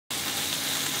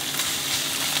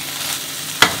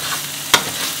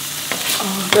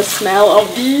The smell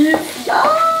of these. Yeah.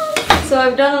 So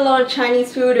I've done a lot of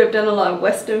Chinese food, I've done a lot of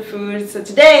Western food. So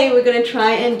today we're gonna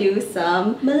try and do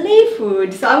some Malay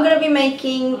food. So I'm gonna be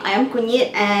making Ayam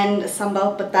Kunyit and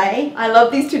Sambal Petai. I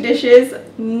love these two dishes.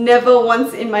 Never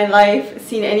once in my life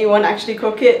seen anyone actually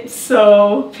cook it.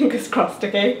 So fingers crossed,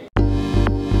 okay?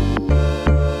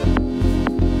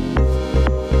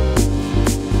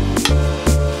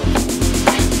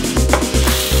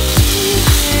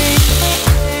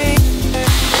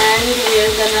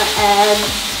 Gonna add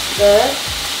the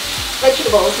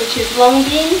vegetables, which is long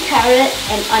bean, carrot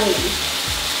and onion.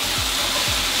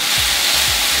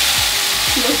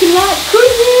 Looking like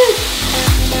Kunyit!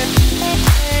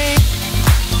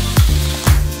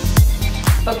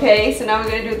 Okay, so now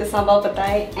we're gonna do the Sambal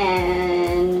Petai,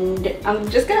 and I'm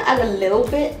just gonna add a little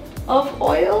bit of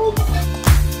oil.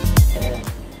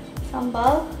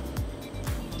 Sambal.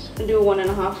 Just gonna do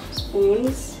 1.5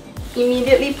 spoons.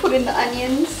 Immediately put in the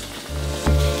onions.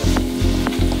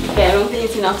 Okay, I don't think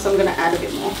it's enough, so I'm gonna add a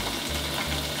bit more.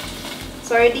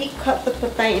 So I already cut the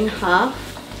petai in half.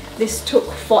 This took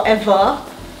forever,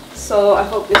 so I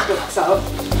hope this works out.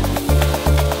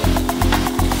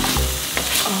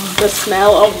 Oh, the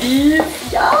smell of these!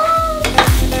 Yeah!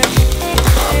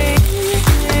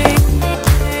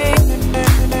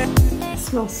 It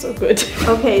smells so good.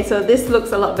 Okay, so this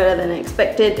looks a lot better than I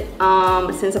expected.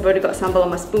 Since I've already got sambal on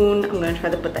my spoon, I'm gonna try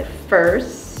the petai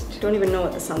first. Don't even know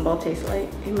what the sambal tastes like.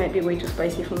 It might be way too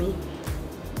spicy for me.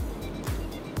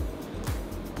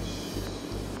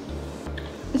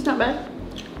 It's not bad.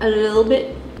 A little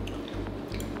bit.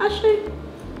 Actually,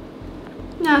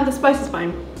 nah, the spice is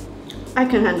fine. I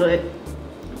can handle it.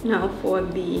 Now for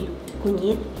the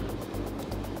kunyit.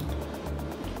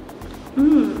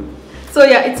 So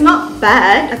yeah, it's not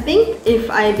bad. I think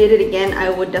if I did it again, I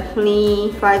would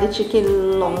definitely fry the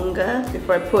chicken longer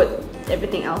before I put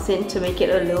everything else in to make it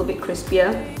a little bit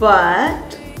crispier,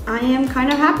 but I am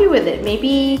kind of happy with it.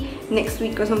 Maybe next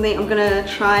week or something I'm gonna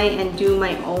try and do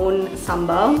my own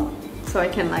sambal so I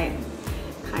can like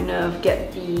kind of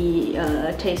get the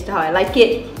taste of how I like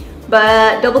it.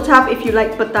 But double tap if you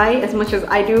like petai as much as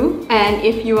I do, and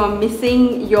if you are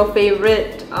missing your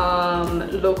favorite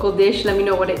local dish, let me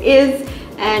know what it is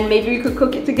and maybe we could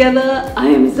cook it together. I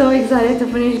am so excited to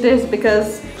finish this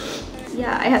because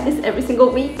yeah, I had this every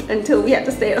single week until we had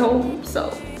to stay at home,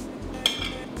 so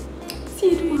see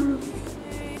you tomorrow.